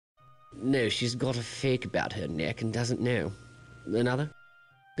No, she's got a fake about her neck and doesn't know. Another?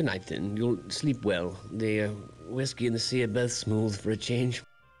 Good night, then. You'll sleep well. The whiskey and the sea are both smooth for a change.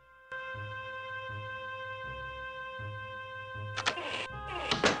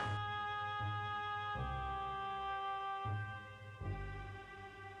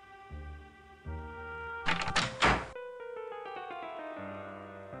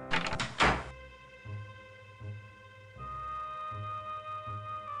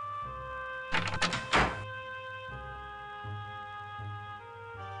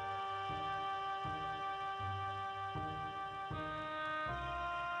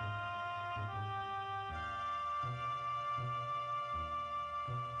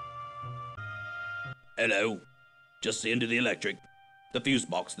 Hello. Just seeing to the electric. The fuse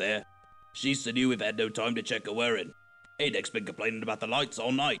box there. She said we've had no time to check her wearing. Adek's been complaining about the lights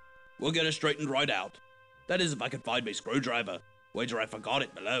all night. We'll get her straightened right out. That is if I can find my screwdriver. Wager I forgot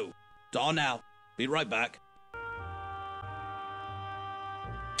it below. Dawn now. Be right back.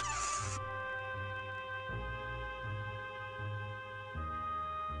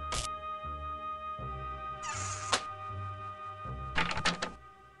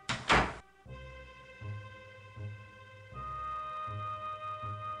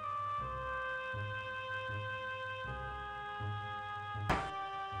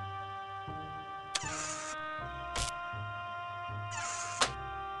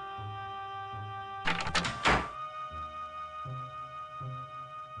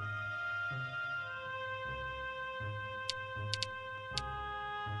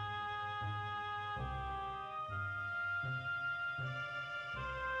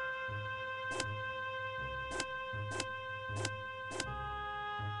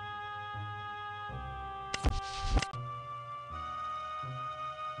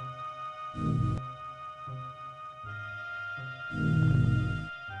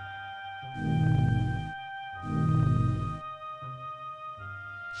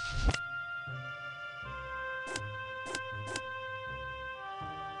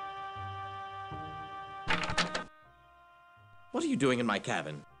 What are you doing in my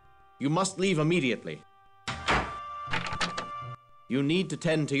cabin? You must leave immediately. You need to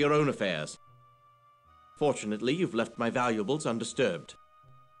tend to your own affairs. Fortunately, you've left my valuables undisturbed.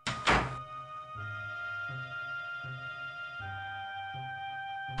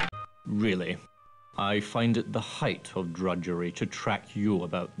 Really, I find it the height of drudgery to track you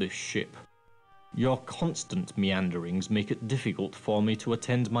about this ship. Your constant meanderings make it difficult for me to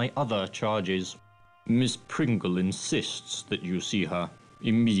attend my other charges. Miss Pringle insists that you see her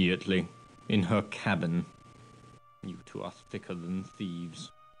immediately in her cabin. You two are thicker than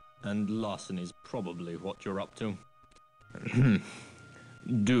thieves, and larceny is probably what you're up to.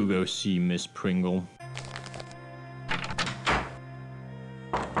 Do go see Miss Pringle.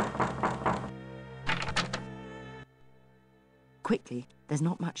 Quickly, there's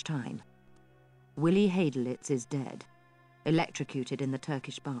not much time. Willie Hadelitz is dead, electrocuted in the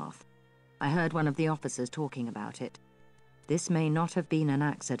Turkish bath. I heard one of the officers talking about it. This may not have been an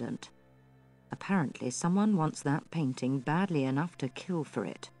accident. Apparently, someone wants that painting badly enough to kill for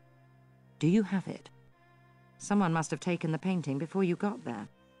it. Do you have it? Someone must have taken the painting before you got there.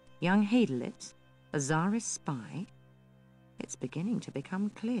 Young Hadelitz? A Tsarist spy? It's beginning to become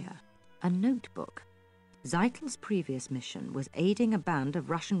clear. A notebook. Zeitel's previous mission was aiding a band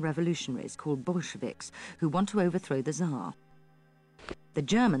of Russian revolutionaries called Bolsheviks who want to overthrow the Tsar. The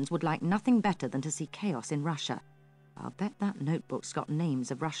Germans would like nothing better than to see chaos in Russia. I'll bet that notebook's got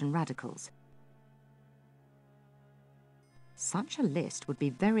names of Russian radicals. Such a list would be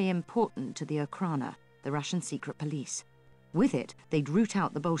very important to the Okhrana, the Russian secret police. With it, they'd root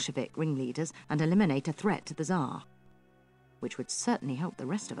out the Bolshevik ringleaders and eliminate a threat to the Tsar. Which would certainly help the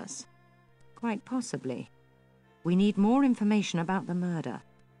rest of us. Quite possibly. We need more information about the murder.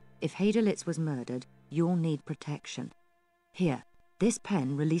 If Hadelitz was murdered, you'll need protection. Here, this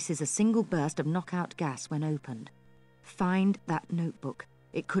pen releases a single burst of knockout gas when opened. Find that notebook.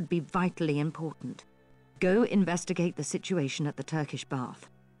 It could be vitally important. Go investigate the situation at the Turkish bath.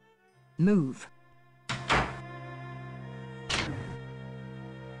 Move.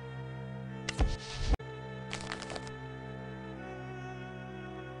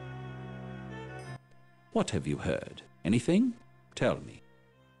 What have you heard? Anything? Tell me.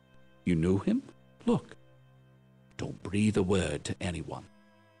 You knew him? Look. Don't breathe a word to anyone.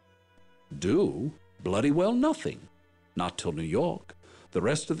 Do? Bloody well nothing. Not till New York. The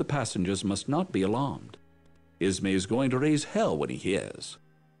rest of the passengers must not be alarmed. Ismay is going to raise hell when he hears.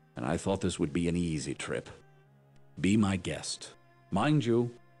 And I thought this would be an easy trip. Be my guest. Mind you,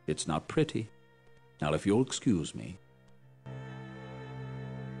 it's not pretty. Now if you'll excuse me.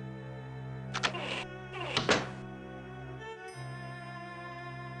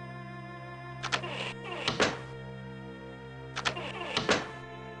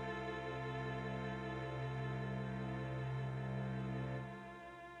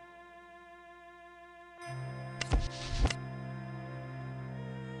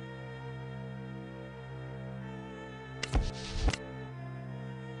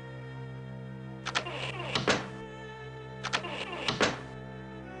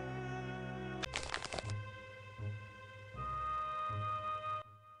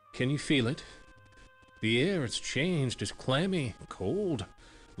 Can you feel it? The air has changed. It's clammy, cold,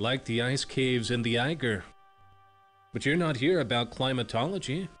 like the ice caves in the Eiger. But you're not here about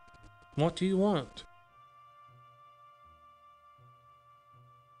climatology. What do you want?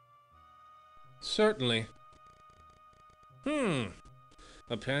 Certainly.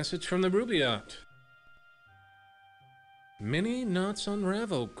 A passage from the Rubaiyat. Many knots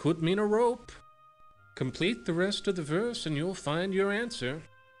unravel could mean a rope. Complete the rest of the verse and you'll find your answer.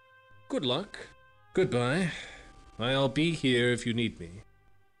 Good luck. Goodbye. I'll be here if you need me.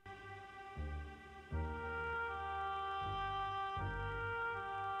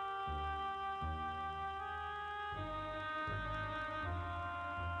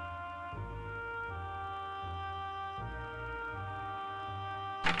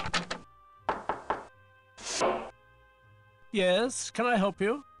 Yes, can I help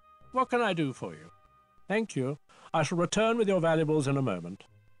you? What can I do for you? Thank you. I shall return with your valuables in a moment.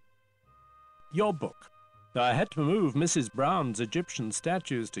 Your book. I had to move Mrs. Brown's Egyptian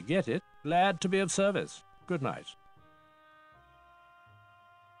statues to get it. Glad to be of service. Good night.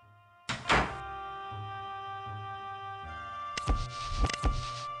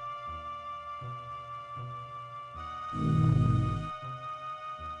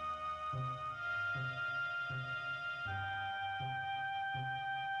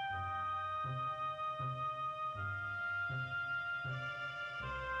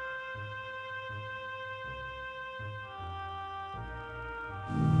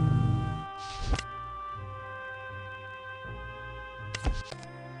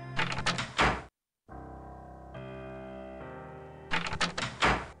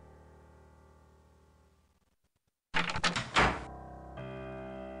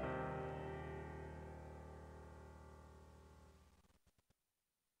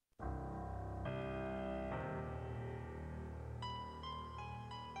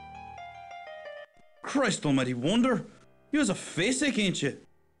 Christ almighty wonder! You has a faceache, ain't you?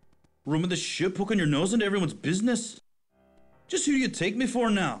 Rooming the ship, hooking your nose into everyone's business. Just who do you take me for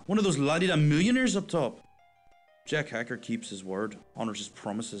now? One of those la-di-da millionaires up top? Jack Hacker keeps his word, honours his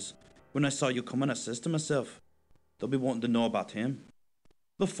promises. When I saw you coming, I says to myself, they'll be wanting to know about him.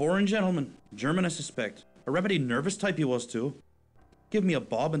 The foreign gentleman, German I suspect, a rapidly nervous type he was too. Give me a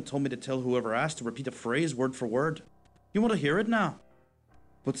bob and told me to tell whoever asked to repeat a phrase word for word. You want to hear it now?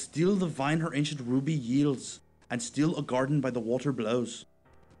 But still the vine her ancient ruby yields, and still a garden by the water blows.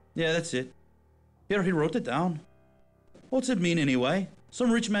 Yeah, that's it. Here, he wrote it down. What's it mean anyway?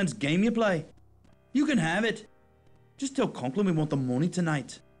 Some rich man's game you play? You can have it. Just tell Conklin we want the money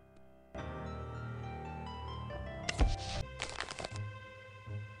tonight.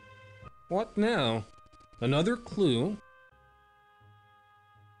 What now? Another clue?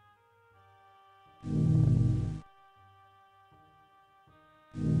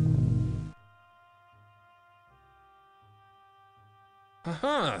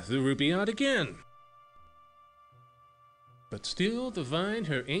 Aha! The Rubaiyat again! But still the vine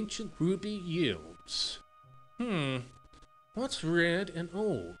her ancient ruby yields. What's red and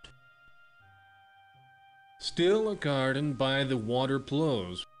old? Still a garden by the water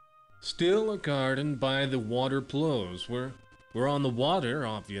flows. Still a garden by the water flows. We're on the water,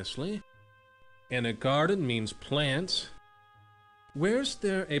 obviously. And a garden means plants. Where's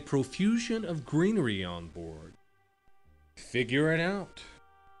there a profusion of greenery on board? Figure it out.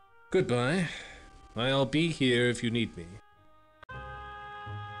 Goodbye. I'll be here if you need me.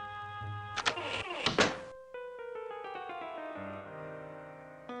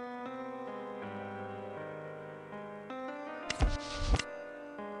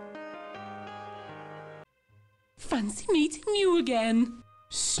 Fancy meeting you again.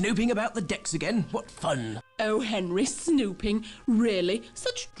 Snooping about the decks again? What fun! Oh, Henry, snooping. Really?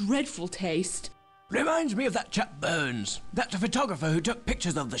 Such dreadful taste. Reminds me of that chap Burns, that photographer who took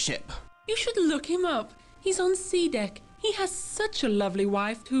pictures of the ship. You should look him up. He's on sea deck. He has such a lovely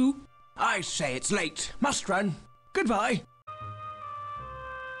wife, too. I say it's late. Must run. Goodbye.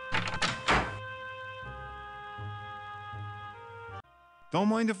 Don't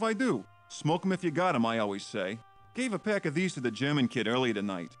mind if I do. Smoke 'em if you got 'em, I always say. Gave a pack of these to the German kid early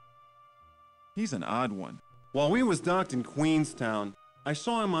tonight. He's an odd one. While we was docked in Queenstown, I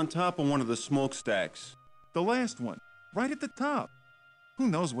saw him on top of one of the smokestacks. The last one, right at the top. Who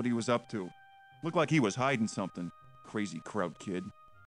knows what he was up to? Looked like he was hiding something. Crazy kraut kid.